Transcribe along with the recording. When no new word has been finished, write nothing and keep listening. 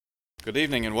Good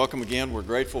evening and welcome again. We're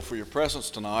grateful for your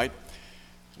presence tonight.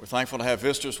 We're thankful to have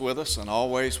visitors with us, and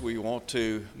always we want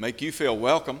to make you feel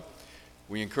welcome.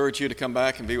 We encourage you to come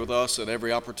back and be with us at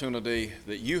every opportunity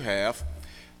that you have.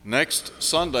 Next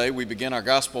Sunday we begin our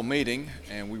gospel meeting,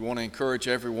 and we want to encourage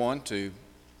everyone to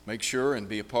make sure and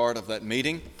be a part of that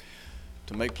meeting,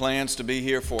 to make plans to be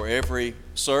here for every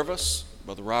service.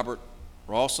 Brother Robert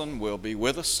Rawson will be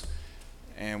with us.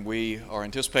 And we are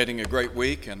anticipating a great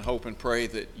week and hope and pray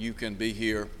that you can be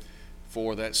here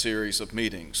for that series of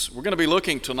meetings. We're going to be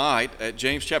looking tonight at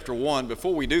James chapter 1.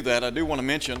 Before we do that, I do want to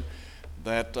mention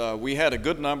that we had a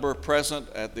good number present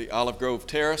at the Olive Grove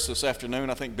Terrace this afternoon.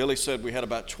 I think Billy said we had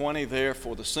about 20 there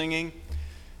for the singing,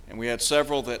 and we had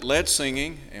several that led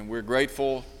singing, and we're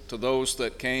grateful to those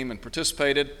that came and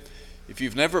participated. If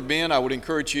you've never been, I would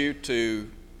encourage you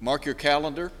to mark your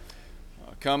calendar.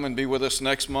 Come and be with us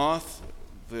next month.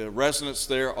 The residents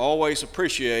there always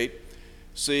appreciate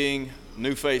seeing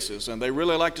new faces, and they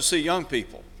really like to see young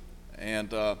people.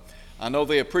 And I know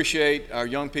they appreciate our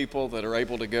young people that are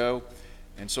able to go.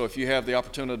 And so if you have the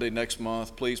opportunity next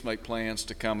month, please make plans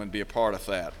to come and be a part of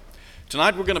that.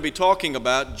 Tonight we're going to be talking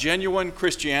about genuine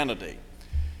Christianity.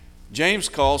 James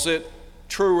calls it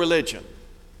true religion.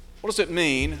 What does it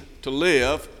mean to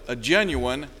live a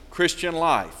genuine Christian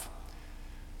life?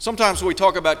 Sometimes we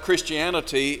talk about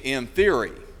Christianity in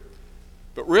theory,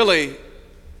 but really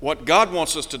what God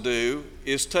wants us to do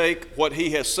is take what He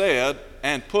has said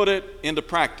and put it into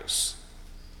practice.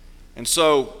 And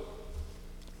so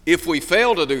if we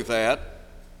fail to do that,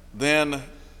 then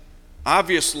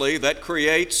obviously that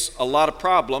creates a lot of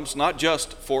problems, not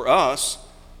just for us,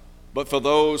 but for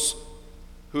those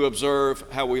who observe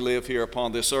how we live here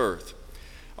upon this earth.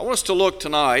 I want us to look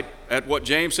tonight at what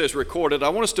James has recorded. I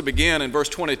want us to begin in verse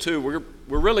 22.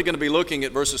 We're really going to be looking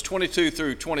at verses 22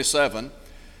 through 27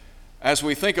 as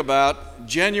we think about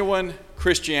genuine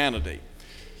Christianity.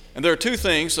 And there are two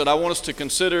things that I want us to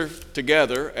consider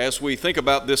together as we think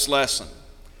about this lesson.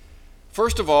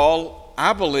 First of all,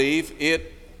 I believe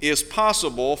it is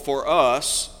possible for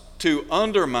us to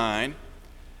undermine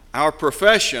our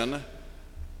profession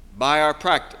by our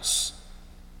practice.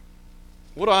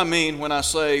 What do I mean when I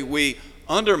say we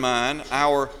undermine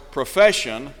our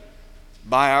profession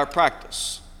by our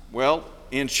practice? Well,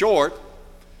 in short,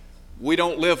 we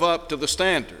don't live up to the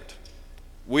standard.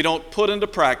 We don't put into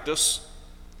practice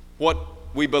what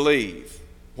we believe,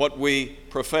 what we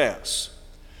profess.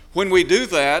 When we do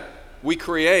that, we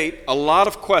create a lot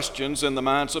of questions in the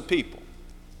minds of people.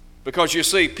 Because you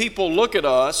see, people look at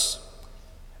us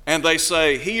and they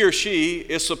say, he or she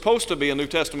is supposed to be a New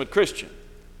Testament Christian.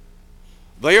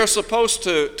 They are supposed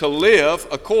to live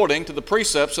according to the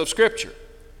precepts of Scripture.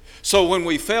 So when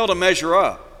we fail to measure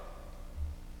up,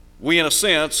 we in a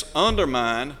sense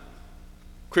undermine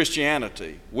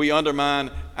Christianity. We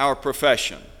undermine our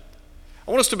profession.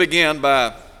 I want us to begin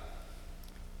by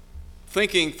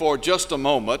thinking for just a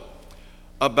moment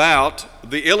about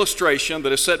the illustration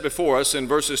that is set before us in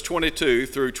verses 22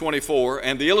 through 24,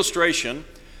 and the illustration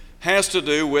has to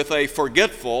do with a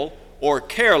forgetful or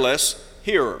careless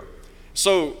hearer.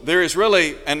 So there is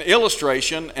really an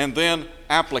illustration and then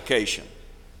application.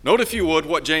 Note, if you would,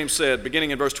 what James said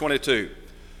beginning in verse 22.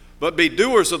 But be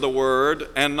doers of the word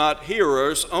and not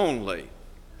hearers only,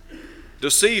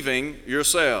 deceiving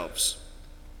yourselves.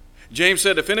 James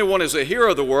said, if anyone is a hearer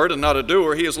of the word and not a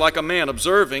doer, he is like a man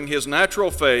observing his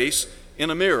natural face in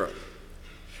a mirror.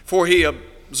 For he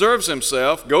observes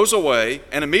himself, goes away,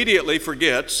 and immediately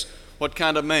forgets what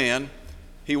kind of man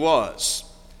he was.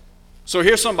 So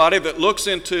here's somebody that looks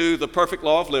into the perfect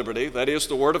law of liberty, that is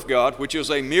the Word of God, which is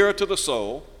a mirror to the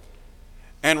soul,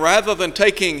 and rather than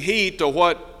taking heed to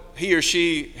what he or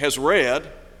she has read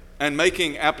and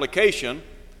making application,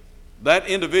 that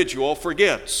individual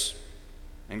forgets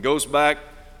and goes back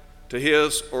to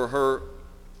his or her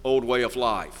old way of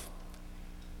life.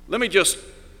 Let me just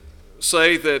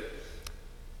say that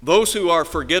those who are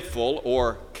forgetful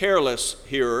or careless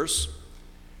hearers,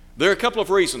 there are a couple of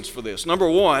reasons for this. Number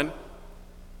one,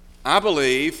 I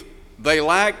believe they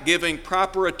lack giving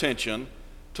proper attention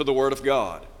to the Word of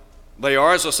God. They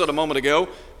are, as I said a moment ago,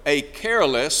 a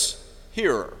careless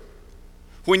hearer.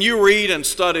 When you read and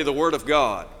study the Word of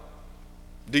God,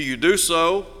 do you do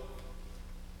so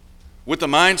with the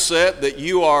mindset that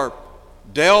you are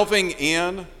delving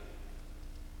in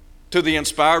to the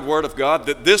inspired Word of God,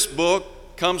 that this book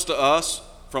comes to us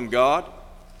from God,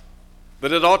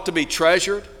 that it ought to be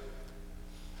treasured,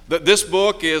 that this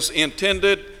book is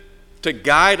intended to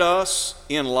guide us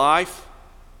in life,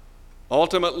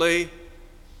 ultimately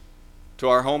to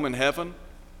our home in heaven?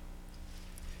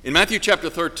 In Matthew chapter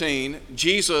 13,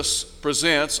 Jesus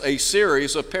presents a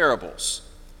series of parables.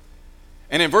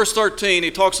 And in verse 13,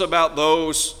 he talks about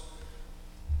those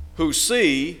who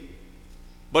see,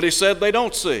 but he said they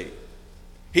don't see.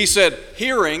 He said,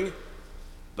 hearing,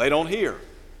 they don't hear,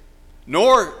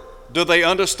 nor do they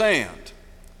understand.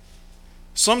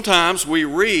 Sometimes we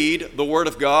read the Word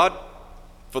of God.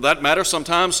 For that matter,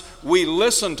 sometimes we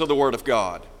listen to the Word of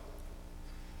God.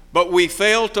 But we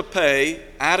fail to pay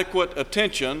adequate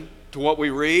attention to what we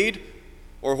read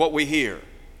or what we hear.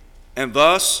 And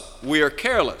thus, we are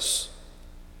careless.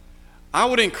 I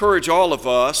would encourage all of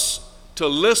us to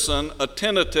listen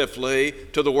attentively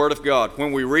to the Word of God.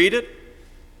 When we read it,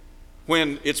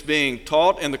 when it's being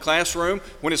taught in the classroom,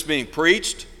 when it's being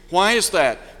preached. Why is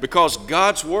that? Because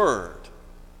God's Word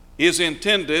is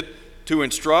intended to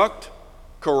instruct,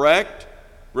 correct,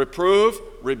 reprove,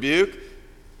 rebuke.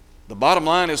 The bottom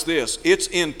line is this: it's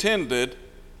intended,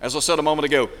 as I said a moment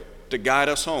ago, to guide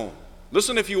us home.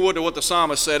 Listen, if you would, to what the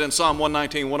psalmist said in Psalm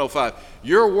 119, 105.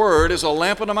 Your word is a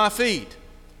lamp unto my feet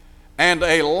and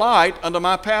a light unto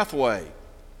my pathway.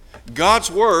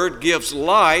 God's word gives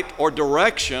light or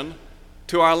direction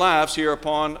to our lives here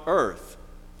upon earth.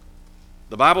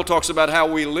 The Bible talks about how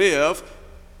we live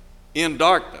in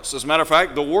darkness. As a matter of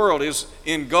fact, the world is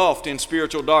engulfed in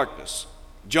spiritual darkness.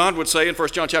 John would say in 1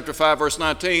 John chapter 5, verse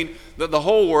 19, that the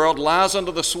whole world lies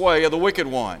under the sway of the wicked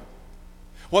one.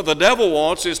 What the devil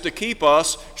wants is to keep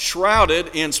us shrouded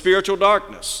in spiritual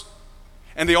darkness.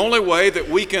 And the only way that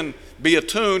we can be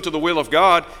attuned to the will of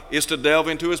God is to delve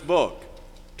into His book,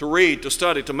 to read, to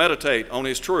study, to meditate on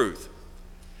His truth.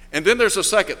 And then there's a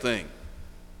second thing.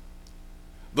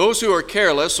 Those who are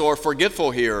careless or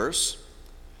forgetful hearers,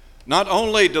 not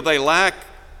only do they lack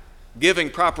giving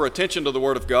proper attention to the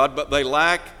Word of God, but they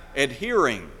lack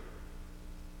adhering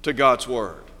to God's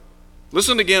Word.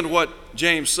 Listen again to what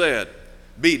James said.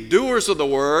 Be doers of the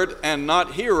Word and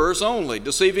not hearers only,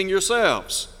 deceiving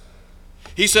yourselves.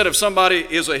 He said if somebody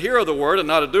is a hearer of the Word and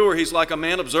not a doer, he's like a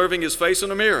man observing his face in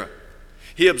a mirror.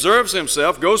 He observes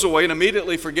himself, goes away, and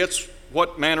immediately forgets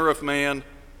what manner of man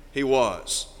he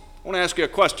was. I want to ask you a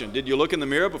question. Did you look in the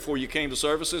mirror before you came to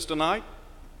services tonight?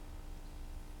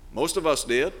 Most of us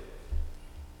did.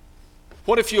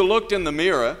 What if you looked in the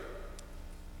mirror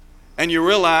and you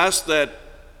realized that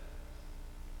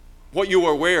what you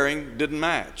were wearing didn't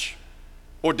match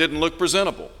or didn't look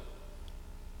presentable?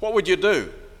 What would you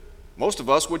do? Most of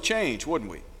us would change,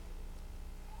 wouldn't we?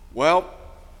 Well,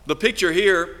 the picture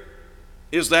here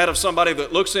is that of somebody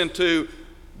that looks into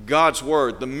God's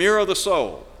Word, the mirror of the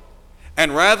soul,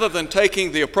 and rather than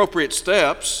taking the appropriate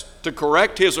steps to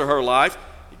correct his or her life,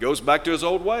 he goes back to his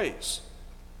old ways.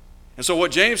 And so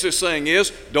what James is saying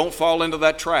is, don't fall into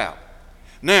that trap.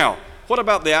 Now, what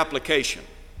about the application?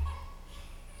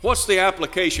 What's the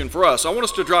application for us? I want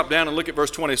us to drop down and look at verse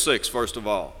 26 first of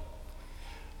all.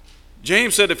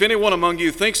 James said, if anyone among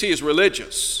you thinks he is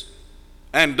religious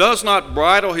and does not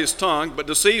bridle his tongue but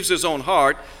deceives his own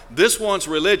heart, this one's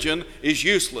religion is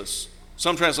useless.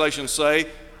 Some translations say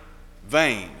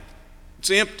vain.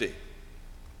 It's empty.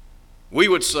 We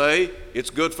would say it's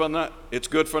good for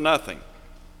nothing.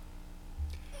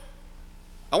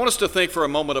 I want us to think for a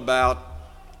moment about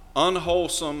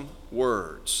unwholesome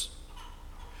words.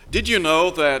 Did you know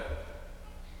that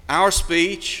our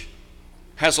speech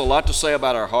has a lot to say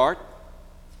about our heart?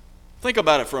 Think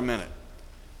about it for a minute.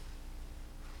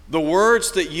 The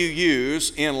words that you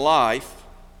use in life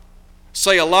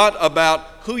say a lot about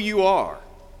who you are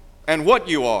and what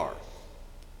you are.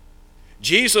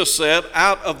 Jesus said,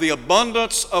 out of the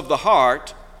abundance of the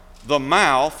heart, the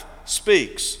mouth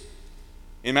speaks.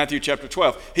 In Matthew chapter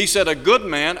 12, he said, a good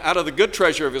man out of the good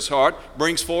treasure of his heart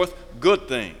brings forth good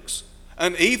things.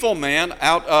 An evil man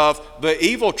out of the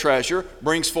evil treasure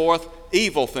brings forth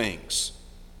evil things.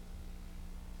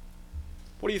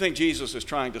 What do you think Jesus is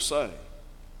trying to say?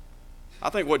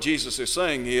 I think what Jesus is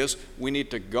saying is we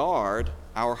need to guard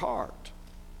our heart.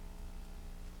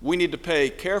 We need to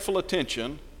pay careful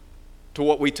attention to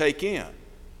what we take in.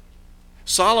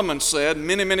 Solomon said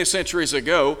many, many centuries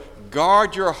ago,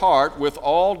 guard your heart with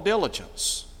all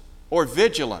diligence or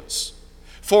vigilance,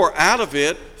 for out of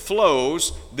it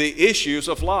flows the issues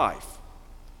of life.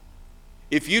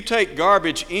 If you take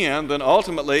garbage in, then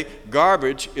ultimately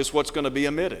garbage is what's going to be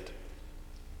emitted.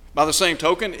 By the same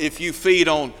token, if you feed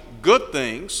on good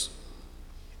things,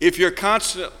 if you're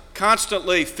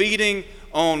constantly feeding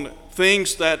on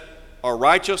things that are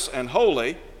righteous and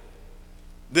holy,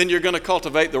 then you're going to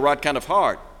cultivate the right kind of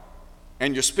heart,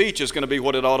 and your speech is going to be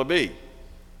what it ought to be.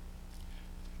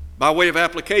 By way of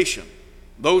application,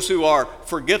 those who are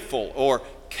forgetful or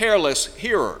careless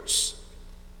hearers,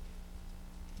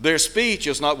 Their speech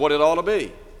is not what it ought to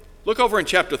be. Look over in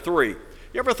chapter 3.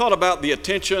 You ever thought about the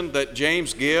attention that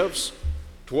James gives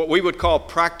to what we would call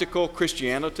practical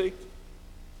Christianity?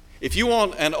 If you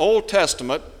want an Old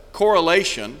Testament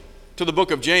correlation to the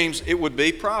book of James, it would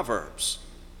be Proverbs,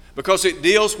 because it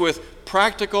deals with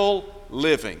practical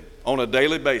living on a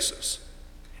daily basis.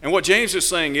 And what James is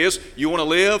saying is, you want to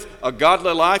live a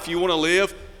godly life, you want to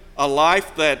live a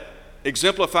life that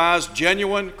exemplifies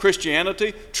genuine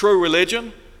Christianity, true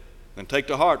religion, then take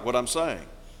to heart what I'm saying.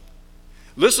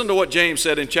 Listen to what James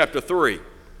said in chapter 3.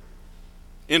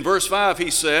 In verse 5,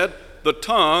 he said, "The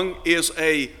tongue is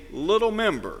a little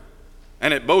member,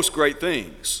 and it boasts great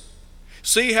things.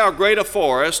 See how great a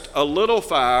forest a little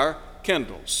fire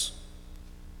kindles."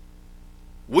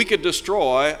 We could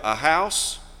destroy a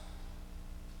house,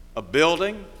 a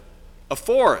building, a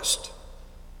forest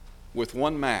with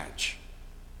one match.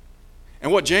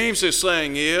 And what James is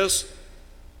saying is,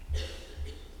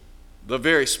 the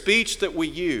very speech that we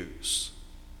use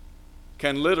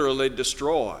can literally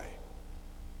destroy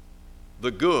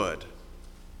the good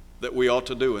that we ought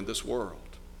to do in this world.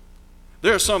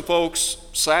 There are some folks,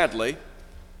 sadly,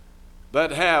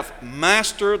 that have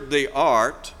mastered the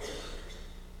art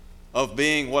of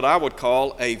being what I would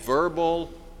call a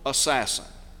verbal assassin.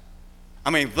 I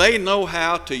mean, they know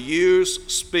how to use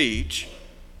speech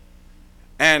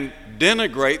and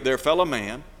denigrate their fellow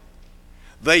man.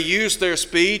 They use their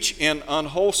speech in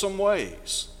unwholesome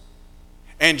ways.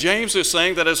 And James is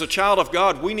saying that as a child of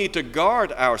God, we need to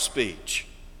guard our speech.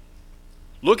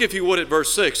 Look, if you would, at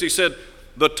verse 6. He said,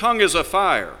 "The tongue is a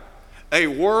fire, a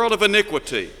world of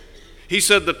iniquity." He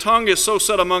said, "The tongue is so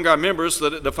set among our members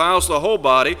that it defiles the whole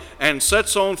body and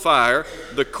sets on fire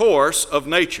the course of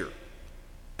nature.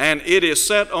 And it is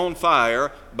set on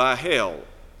fire by hell."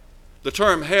 The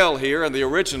term hell here in the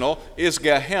original is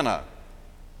Gehenna.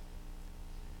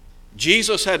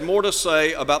 Jesus had more to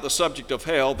say about the subject of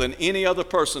hell than any other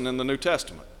person in the New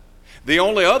Testament. The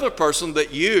only other person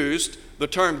that used the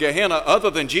term Gehenna other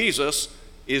than Jesus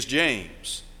is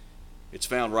James. It's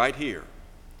found right here.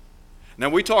 Now,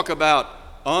 we talk about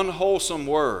unwholesome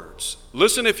words.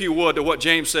 Listen, if you would, to what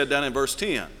James said down in verse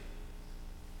 10.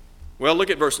 Well, look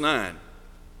at verse 9.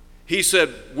 He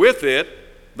said, "With it,"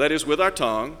 that is with our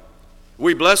tongue,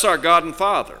 "we bless our God and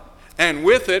Father, and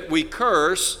with it we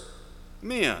curse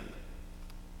men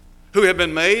who have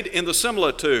been made in the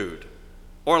similitude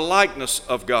or likeness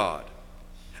of God.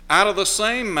 Out of the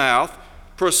same mouth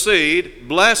proceed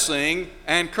blessing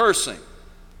and cursing."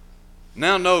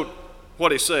 Now note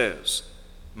what he says.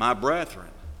 "My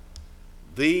brethren,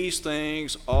 these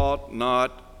things ought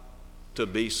not to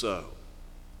be so."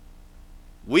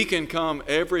 We can come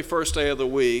every first day of the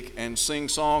week and sing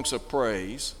songs of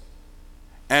praise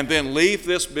and then leave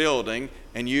this building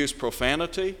and use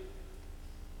profanity,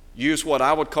 use what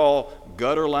I would call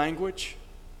gutter language.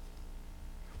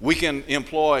 We can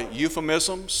employ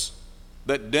euphemisms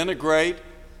that denigrate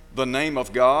the name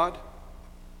of God,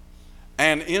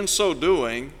 and in so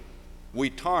doing, we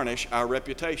tarnish our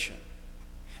reputation.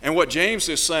 And what James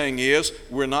is saying is,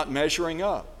 we're not measuring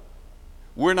up.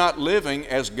 We're not living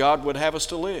as God would have us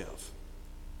to live.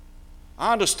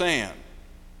 I understand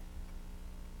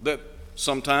that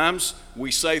sometimes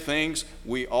we say things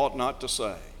we ought not to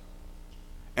say.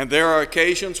 And there are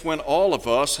occasions when all of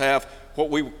us have what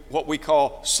we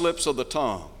call slips of the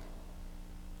tongue.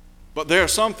 But there are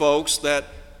some folks that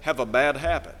have a bad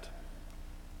habit.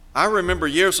 I remember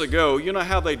years ago, you know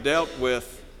how they dealt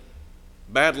with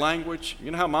bad language?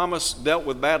 You know how mamas dealt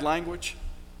with bad language?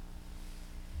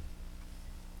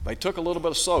 They took a little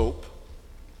bit of soap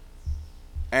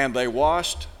and they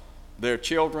washed their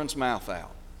children's mouth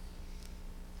out.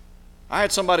 I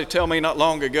had somebody tell me not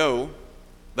long ago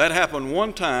that happened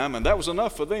one time and that was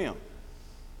enough for them.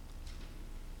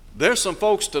 There's some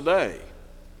folks today,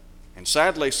 and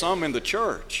sadly some in the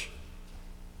church,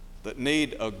 that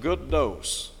need a good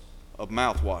dose of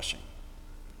mouth washing.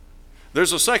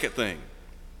 There's a second thing.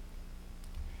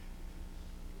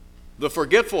 The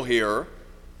forgetful hearer,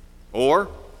 or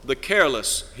the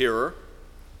careless hearer,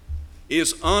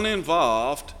 is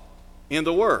uninvolved in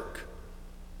the work.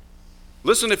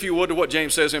 Listen, if you would, to what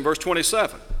James says in verse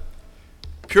 27.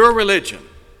 "Pure religion,"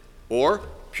 or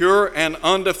pure and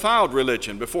undefiled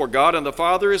religion before God and the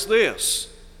Father, is this: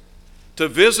 to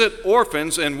visit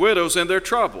orphans and widows in their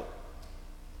trouble.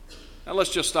 Now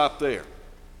let's just stop there.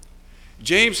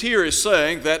 James here is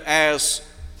saying that as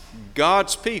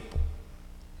God's people,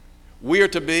 we are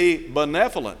to be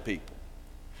benevolent people.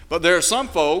 But there are some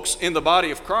folks in the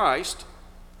body of Christ,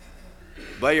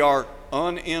 they are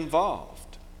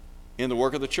uninvolved in the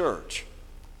work of the church.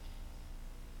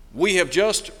 we have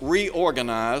just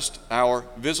reorganized our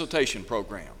visitation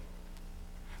program.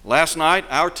 Last night,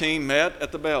 our team met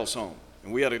at the Bells home,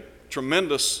 and we had a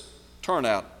tremendous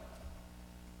turnout.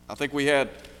 I think we had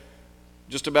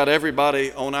just about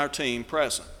everybody on our team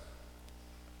present.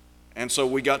 And so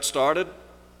we got started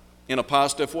in a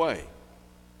positive way.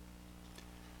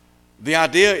 The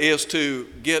idea is to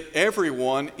get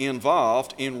everyone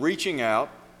involved in reaching out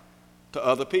to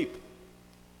other people.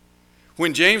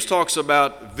 When James talks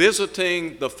about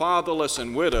visiting the fatherless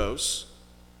and widows,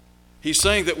 he's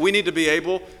saying that we need to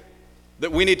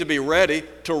be ready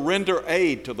to render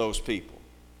aid to those people.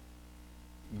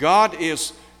 God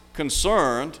is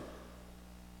concerned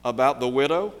about the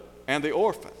widow and the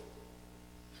orphan.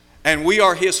 And we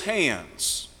are his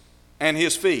hands and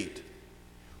his feet.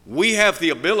 We have the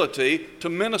ability to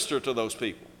minister to those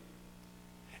people.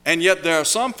 And yet there are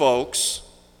some folks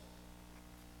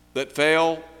that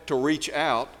fail to reach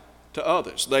out to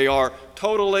others. They are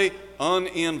totally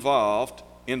uninvolved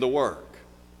in the work.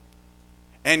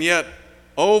 And yet,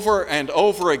 over and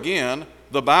over again,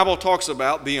 the Bible talks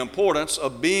about the importance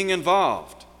of being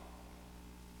involved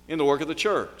in the work of the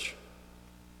church.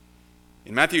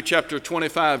 In Matthew chapter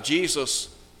 25,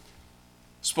 Jesus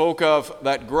spoke of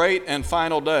that great and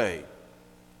final day.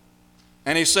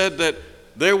 And he said that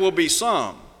there will be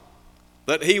some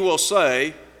that he will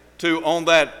say to on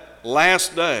that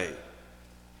last day,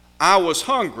 I was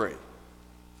hungry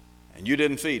and you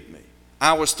didn't feed me.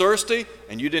 I was thirsty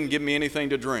and you didn't give me anything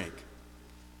to drink.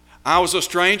 I was a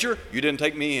stranger, you didn't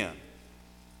take me in.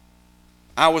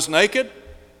 I was naked,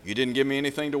 you didn't give me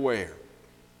anything to wear.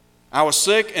 I was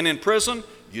sick and in prison,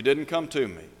 you didn't come to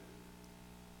me.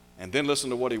 And then listen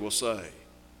to what he will say.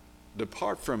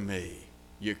 Depart from me,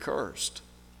 you cursed,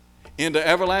 into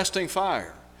everlasting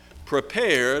fire,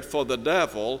 prepared for the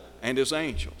devil and his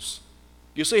angels.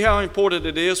 You see how important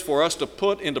it is for us to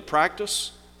put into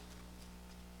practice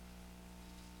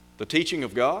the teaching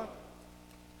of God?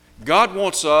 God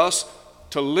wants us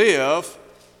to live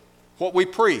what we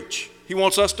preach. He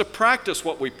wants us to practice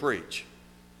what we preach.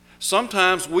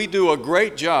 Sometimes we do a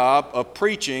great job of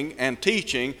preaching and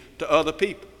teaching to other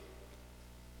people.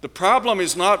 The problem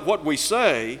is not what we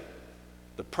say,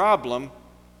 the problem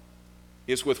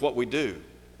is with what we do,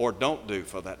 or don't do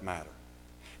for that matter.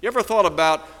 You ever thought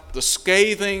about the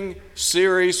scathing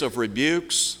series of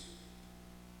rebukes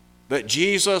that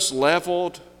Jesus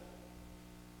leveled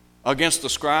against the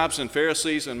scribes and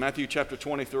Pharisees in Matthew chapter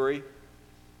 23?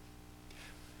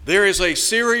 There is a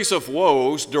series of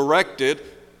woes directed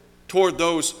toward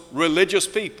those religious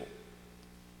people.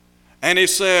 And he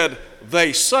said,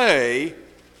 they say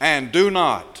and do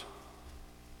not.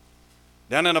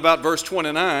 Down in about verse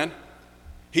 29,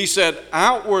 he said,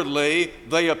 outwardly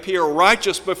they appear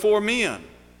righteous before men.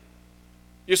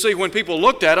 You see, when people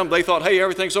looked at them, they thought, hey,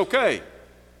 everything's okay.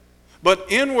 But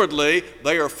inwardly,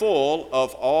 they are full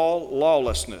of all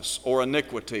lawlessness or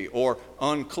iniquity or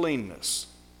uncleanness,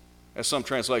 as some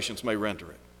translations may render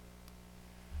it.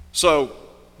 So,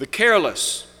 the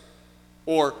careless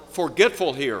or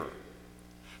forgetful hearer,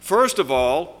 first of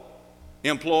all,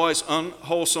 employs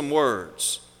unwholesome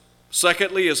words.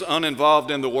 Secondly, is uninvolved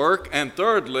in the work. And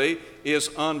thirdly, is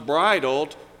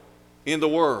unbridled in the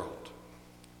world.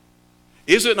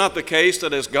 Is it not the case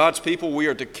that as God's people we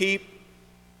are to keep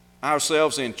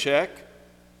ourselves in check?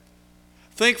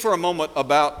 Think for a moment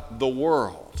about the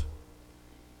world.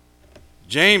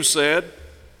 James said,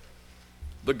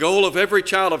 the goal of every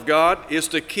child of God is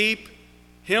to keep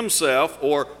himself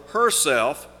or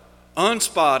herself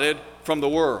unspotted from the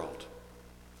world.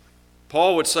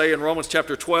 Paul would say in Romans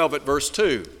chapter 12 at verse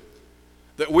 2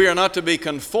 that we are not to be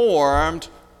conformed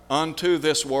unto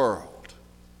this world.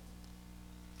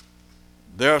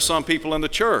 There are some people in the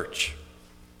church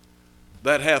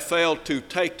that have failed to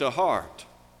take to heart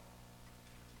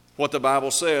what the Bible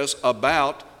says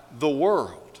about the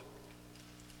world.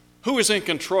 Who is in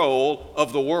control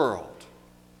of the world?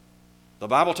 The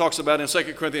Bible talks about in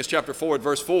 2 Corinthians chapter 4 at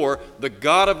verse 4, the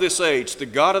God of this age, the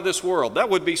God of this world. That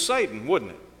would be Satan,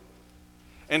 wouldn't it?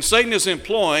 And Satan is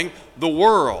employing the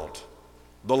world,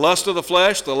 the lust of the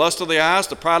flesh, the lust of the eyes,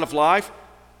 the pride of life,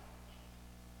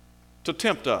 to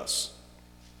tempt us.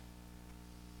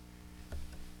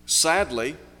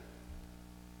 Sadly,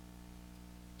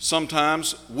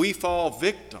 sometimes we fall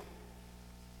victim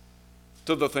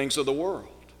to the things of the world.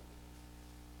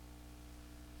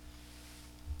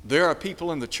 There are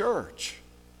people in the church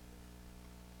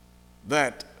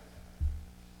that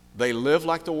they live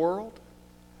like the world,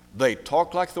 they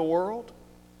talk like the world,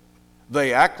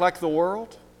 they act like the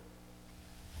world.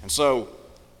 And so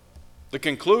the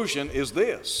conclusion is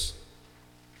this: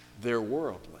 they're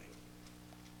worldly.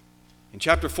 In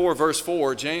chapter 4, verse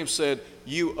 4, James said,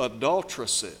 "You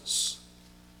adulteresses,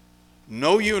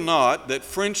 know you not that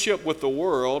friendship with the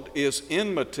world is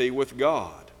enmity with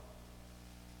God?"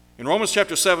 In Romans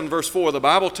chapter 7, verse 4, the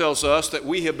Bible tells us that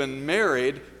we have been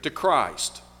married to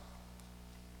Christ.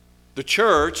 The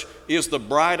church is the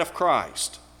bride of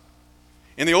Christ.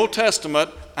 In the Old Testament,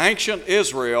 ancient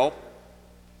Israel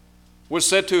was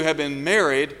said to have been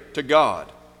married to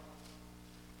God.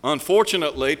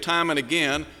 Unfortunately, time and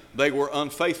again, they were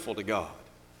unfaithful to God.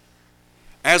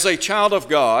 As a child of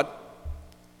God,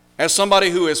 as somebody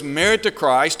who is married to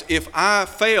Christ, if I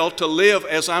fail to live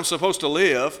as I'm supposed to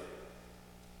live,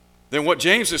 then what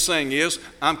James is saying is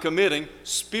I'm committing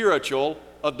spiritual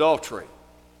adultery.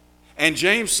 And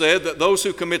James said that those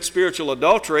who commit spiritual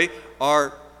adultery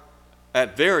are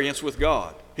at variance with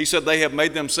God. He said they have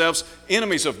made themselves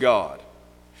enemies of God.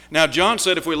 Now, John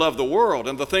said if we love the world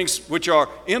and the things which are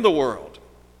in the world,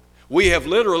 we have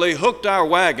literally hooked our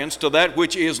wagons to that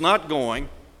which is not going.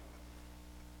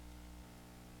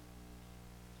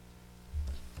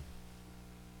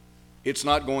 It's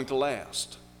not going to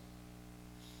last.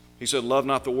 He said, love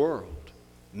not the world,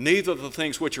 neither the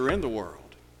things which are in the world.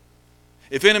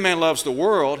 If any man loves the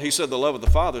world, he said, the love of the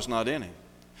Father is not in him.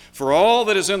 For all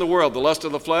that is in the world, the lust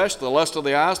of the flesh, the lust of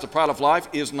the eyes, the pride of life,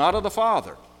 is not of the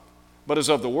Father, but is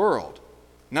of the world.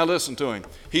 Now listen to him.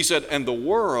 He said, and the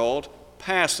world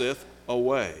passeth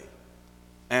away,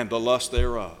 and the lust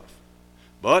thereof.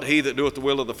 But he that doeth the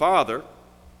will of the Father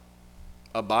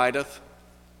abideth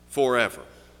forever.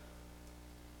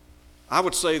 I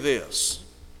would say this.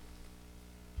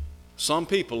 Some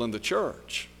people in the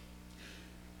church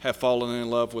have fallen in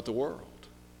love with the world.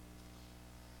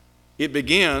 It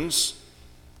begins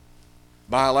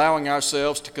by allowing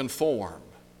ourselves to conform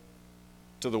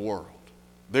to the world.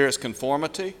 There is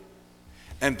conformity,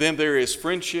 and then there is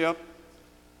friendship,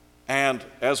 and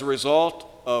as a result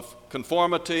of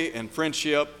conformity and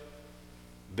friendship,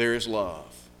 there is love.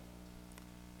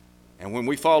 And when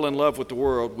we fall in love with the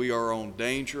world, we are on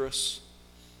dangerous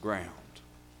ground.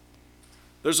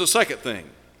 There's a second thing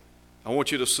I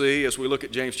want you to see as we look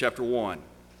at James chapter 1.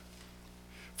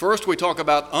 First, we talk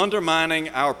about undermining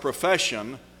our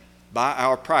profession by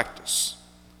our practice.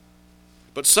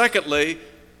 But secondly,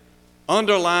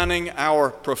 underlining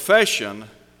our profession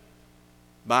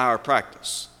by our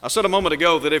practice. I said a moment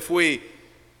ago that if we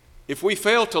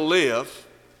fail to live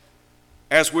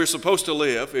as we're supposed to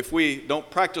live, if we don't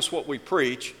practice what we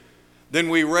preach, then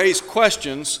we raise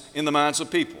questions in the minds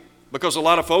of people. Because a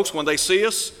lot of folks, when they see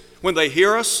us, when they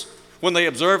hear us, when they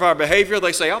observe our behavior,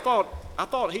 they say, I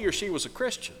thought he or she was a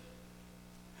Christian.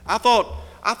 I thought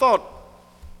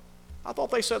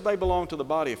they said they belonged to the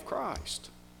body of Christ.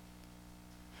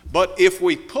 But if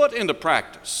we put into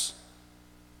practice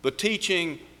the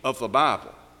teaching of the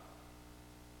Bible,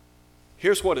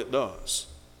 here's what it does.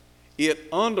 It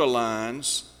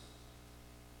underlines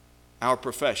our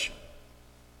profession.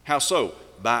 How so?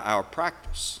 By our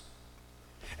practice.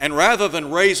 And rather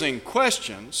than raising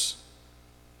questions,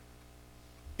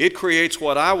 it creates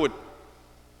what I would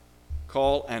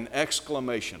call an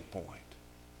exclamation point.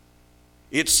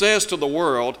 It says to the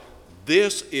world,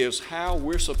 this is how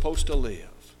we're supposed to live.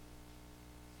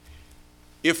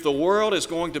 If the world is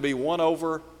going to be won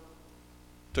over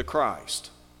to Christ,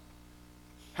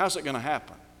 how's it going to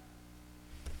happen?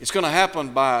 It's going to happen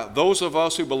by those of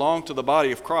us who belong to the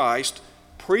body of Christ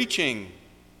preaching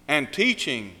and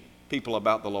teaching people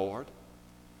about the Lord,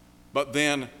 but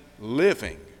then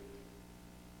living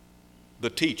the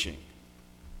teaching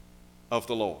of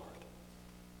the Lord.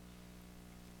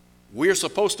 We're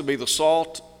supposed to be the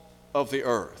salt of the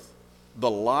earth, the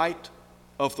light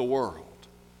of the world.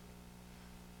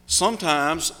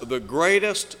 Sometimes the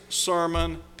greatest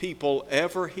sermon people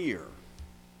ever hear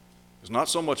is not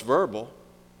so much verbal,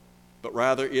 but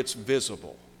rather it's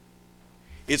visible.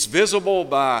 It's visible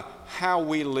by how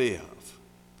we live.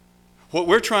 What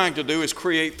we're trying to do is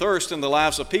create thirst in the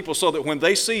lives of people so that when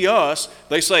they see us,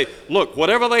 they say, look,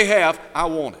 whatever they have, I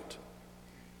want it.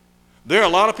 There are a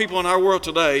lot of people in our world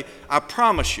today, I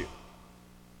promise you,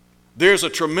 there's a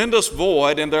tremendous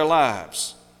void in their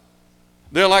lives.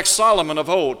 They're like Solomon of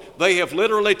old. They have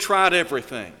literally tried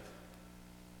everything.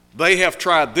 They have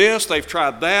tried this, they've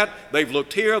tried that, they've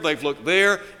looked here, they've looked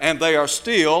there, and they are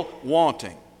still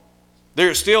wanting.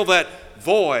 There's still that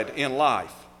void in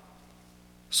life.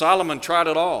 Solomon tried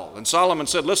it all. And Solomon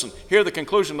said, listen, here's the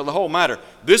conclusion of the whole matter.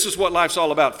 This is what life's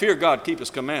all about. Fear God, keep His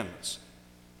commandments.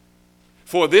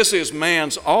 For this is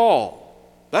man's all.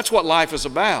 That's what life is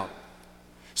about.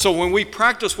 So when we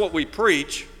practice what we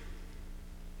preach,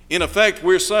 in effect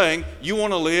we're saying, you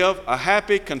want to live a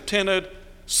happy, contented,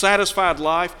 satisfied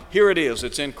life, here it is.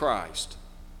 It's in Christ.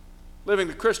 Living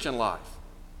the Christian life.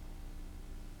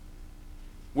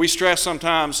 We stress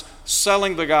sometimes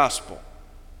selling the gospel.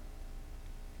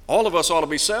 All of us ought to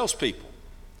be salespeople.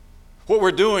 What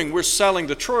we're doing, we're selling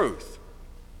the truth.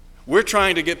 We're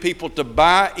trying to get people to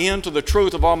buy into the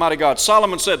truth of Almighty God.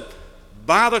 Solomon said,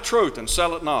 buy the truth and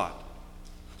sell it not.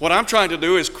 What I'm trying to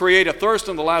do is create a thirst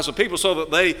in the lives of people so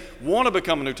that they want to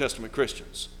become New Testament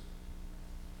Christians.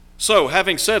 So,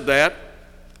 having said that,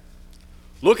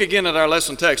 look again at our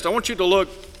lesson text. I want you to look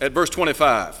at verse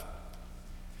 25.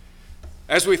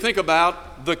 As we think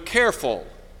about the careful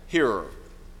hearer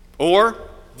or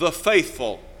the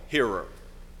faithful hearer.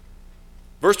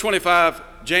 Verse 25,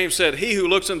 James said, he who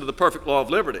looks into the perfect law of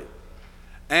liberty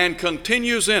and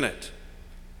continues in it,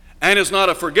 and is not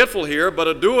a forgetful hearer, but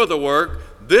a doer of the work,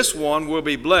 this one will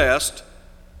be blessed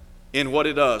in what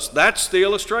he does. That's the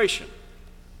illustration.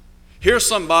 Here's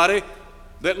somebody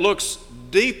that looks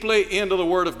deeply into the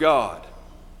Word of God.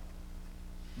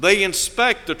 They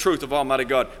inspect the truth of Almighty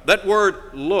God. That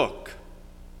word look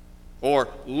or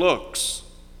looks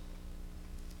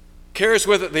carries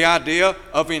with it the idea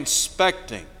of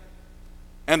inspecting.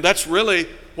 And that's really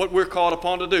what we're called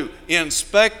upon to do.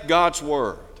 Inspect God's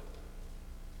Word.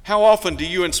 How often do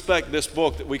you inspect this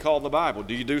book that we call the Bible?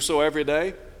 Do you do so every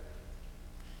day?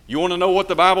 You want to know what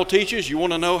the Bible teaches? You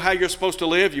want to know how you're supposed to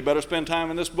live? You better spend time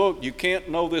in this book. You can't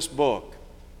know this book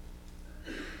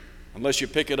unless you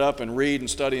pick it up and read and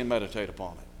study and meditate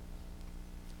upon it.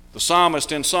 The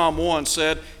psalmist in Psalm 1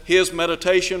 said his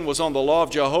meditation was on the law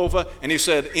of Jehovah, and he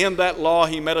said in that law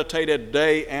he meditated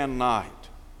day and night.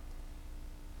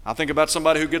 I think about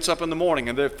somebody who gets up in the morning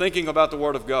and they're thinking about the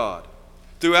Word of God.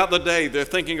 Throughout the day, they're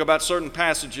thinking about certain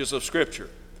passages of Scripture.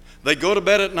 They go to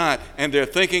bed at night, and they're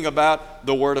thinking about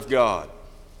the Word of God.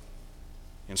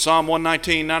 In Psalm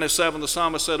 119:97, the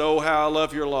psalmist said, oh, how I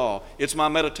love your law. It's my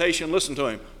meditation, listen to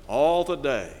him, all the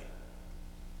day.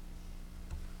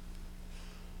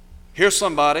 Here's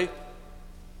somebody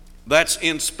that's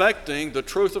inspecting the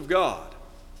truth of God.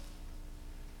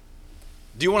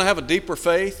 Do you want to have a deeper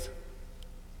faith?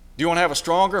 Do you want to have a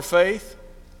stronger faith?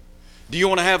 Do you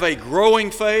want to have a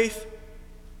growing faith?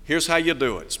 Here's how you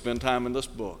do it. Spend time in this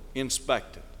book.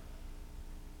 Inspect it.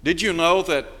 Did you know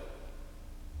that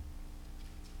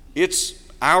it's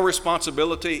our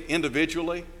responsibility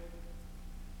individually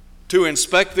to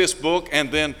inspect this book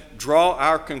and then draw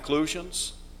our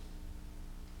conclusions?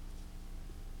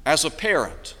 As a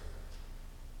parent,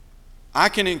 I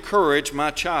can encourage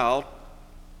my child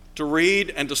to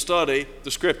read and to study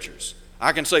the Scriptures.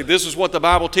 I can say, this is what the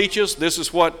Bible teaches, this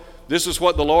is what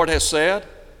the Lord has said.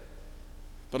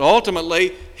 But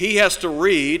ultimately, he has to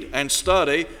read and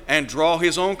study and draw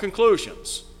his own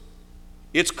conclusions.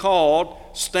 It's called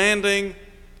standing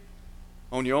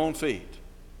on your own feet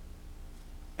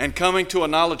and coming to a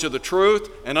knowledge of the truth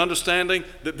and understanding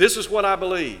that this is what I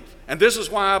believe and this is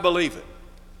why I believe it.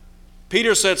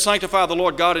 Peter said, sanctify the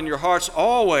Lord God in your hearts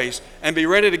always and be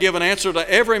ready to give an answer to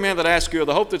every man that asks you of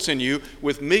the hope that's in you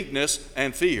with meekness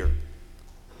and fear.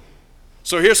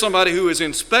 So here's somebody who is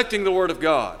inspecting the Word of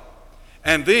God,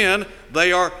 and then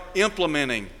they are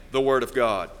implementing the Word of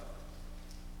God.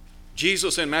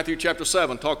 Jesus in Matthew chapter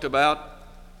 7 talked about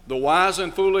the wise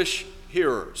and foolish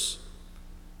hearers,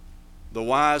 the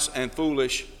wise and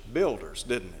foolish builders,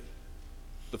 didn't he?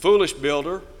 The foolish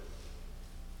builder,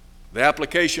 the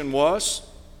application was,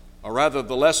 or rather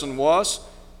the lesson was,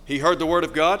 he heard the Word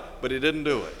of God, but he didn't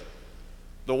do it.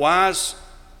 The wise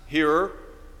hearer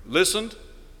listened,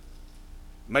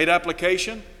 made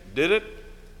application, did it,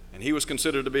 and he was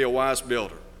considered to be a wise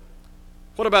builder.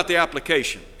 What about the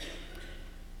application?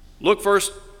 Look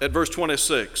first at verse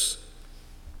 26.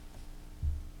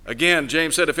 Again,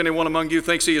 James said, if anyone among you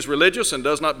thinks he is religious and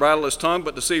does not bridle his tongue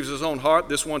but deceives his own heart,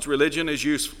 this one's religion is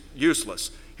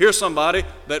useless. Here's somebody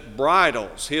that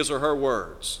bridles his or her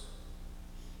words.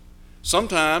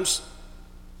 Sometimes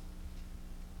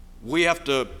we have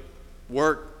to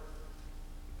work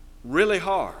really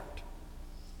hard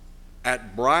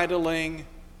at bridling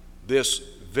this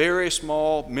very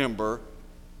small member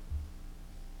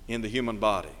in the human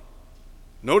body.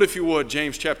 Note, if you would,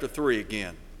 James chapter 3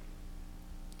 again.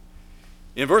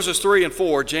 In verses 3 and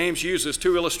 4, James uses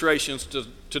two illustrations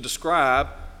to describe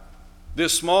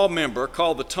this small member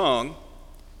called the tongue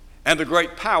and the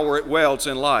great power it wields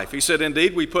in life. He said,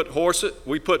 indeed, we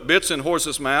put bits in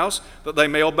horses' mouths that they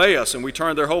may obey us, and we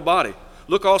turn their whole body.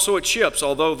 Look also at ships.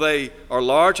 Although they are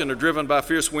large and are driven by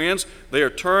fierce winds, they are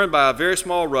turned by a very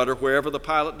small rudder wherever the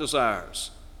pilot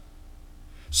desires.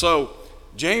 So,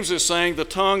 James is saying the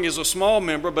tongue is a small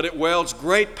member, but it wields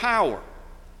great power.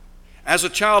 As a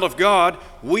child of God,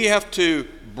 we have to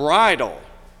bridle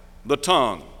the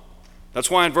tongue. That's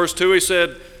why in verse 2 he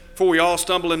said, "For we all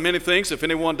stumble in many things. If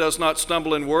anyone does not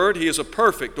stumble in word, he is a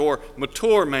perfect or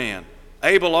mature man,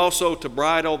 able also to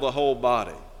bridle the whole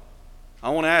body." I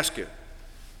want to ask you,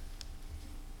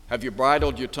 have you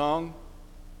bridled your tongue?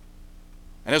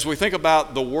 And as we think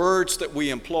about the words that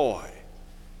we employ,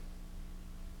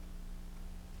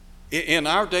 in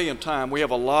our day and time, we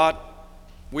have a lot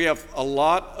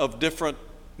of different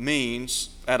means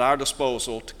at our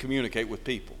disposal to communicate with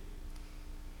people.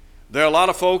 There are a lot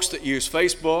of folks that use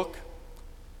Facebook.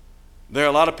 There are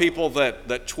a lot of people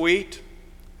that tweet.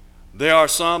 There are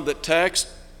some that text.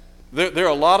 There are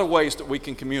a lot of ways that we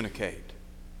can communicate.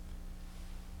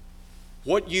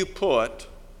 What you put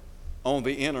on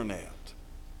the internet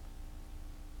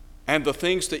and the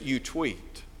things that you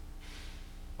tweet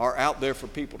are out there for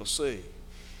people to see.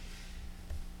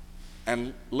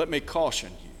 And let me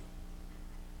caution you,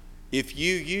 if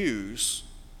you use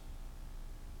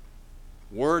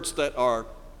words that are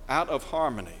out of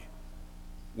harmony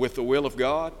with the will of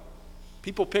God,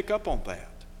 people pick up on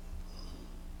that.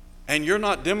 And you're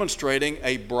not demonstrating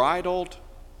a bridled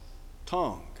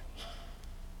tongue.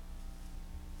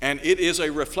 And it is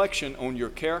a reflection on your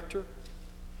character.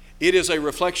 It is a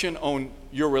reflection on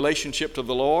your relationship to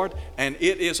the Lord. And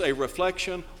it is a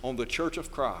reflection on the church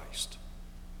of Christ.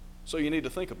 So you need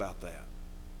to think about that.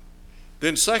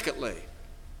 Then secondly,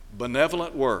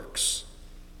 benevolent works.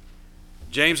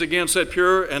 James again said,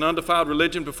 "Pure and undefiled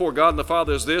religion before God and the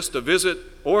Father is this, to visit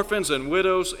orphans and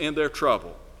widows in their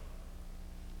trouble."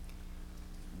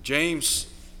 James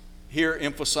here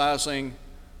emphasizing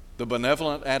the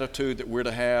benevolent attitude that we're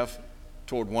to have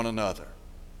toward one another.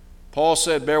 Paul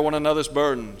said, "Bear one another's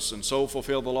burdens and so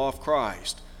fulfill the law of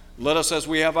Christ. Let us, as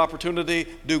we have opportunity,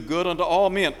 do good unto all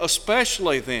men,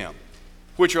 especially them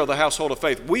which are the household of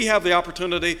faith." We have the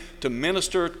opportunity to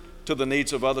minister to the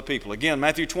needs of other people. Again,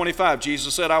 Matthew 25,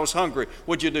 Jesus said, "I was hungry.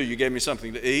 What'd you do? You gave me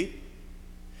something to eat."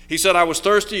 He said, "I was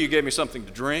thirsty. You gave me something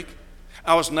to drink.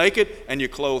 I was naked, and you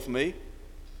clothed me."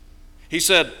 He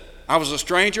said, "I was a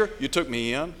stranger. You took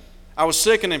me in. I was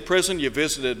sick and in prison. You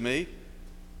visited me."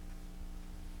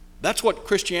 That's what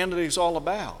Christianity is all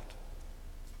about,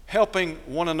 helping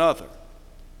one another.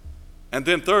 And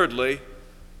then thirdly,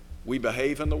 we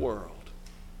behave in the world.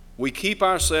 We keep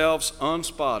ourselves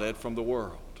unspotted from the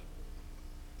world.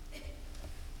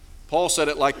 Paul said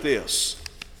it like this: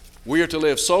 we are to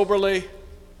live soberly,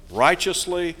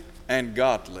 righteously, and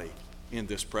godly in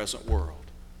this present world.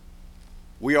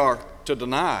 We are to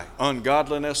deny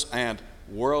ungodliness and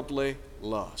worldly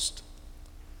lust.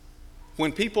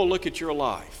 When people look at your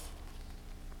life,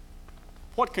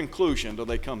 what conclusion do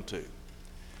they come to?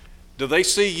 Do they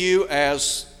see you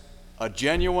as a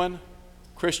genuine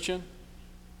Christian?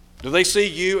 Do they see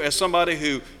you as somebody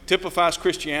who typifies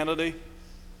Christianity?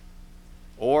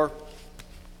 Or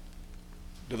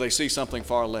do they see something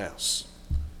far less?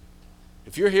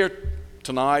 If you're here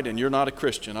tonight and you're not a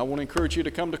Christian, I want to encourage you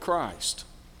to come to Christ.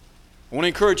 I want to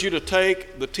encourage you to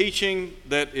take the teaching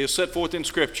that is set forth in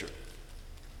Scripture,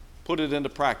 put it into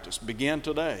practice. Begin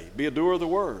today. Be a doer of the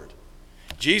word.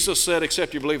 Jesus said,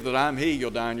 "Except you believe that I am He,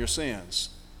 you'll die in your sins."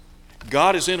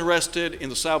 God is interested in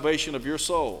the salvation of your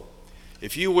soul.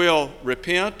 If you will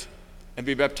repent and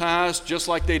be baptized just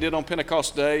like they did on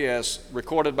Pentecost Day, as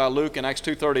recorded by Luke in Acts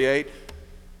 2:38,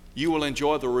 you will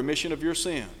enjoy the remission of your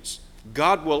sins.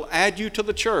 God will add you to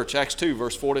the church, Acts 2,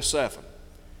 verse 47,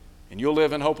 and you'll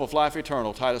live in hope of life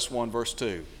eternal, Titus 1, verse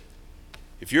 2.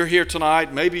 If you're here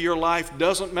tonight, maybe your life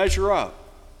doesn't measure up.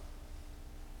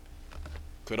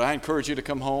 Could I encourage you to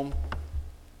come home?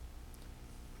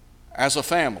 As a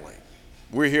family,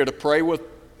 we're here to pray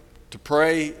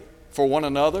for one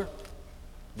another.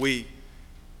 We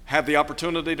have the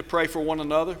opportunity to pray for one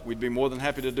another. We'd be more than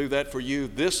happy to do that for you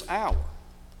this hour.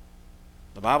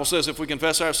 The Bible says if we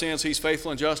confess our sins, He's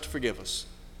faithful and just to forgive us,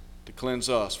 to cleanse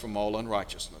us from all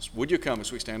unrighteousness. Would you come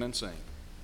as we stand and sing?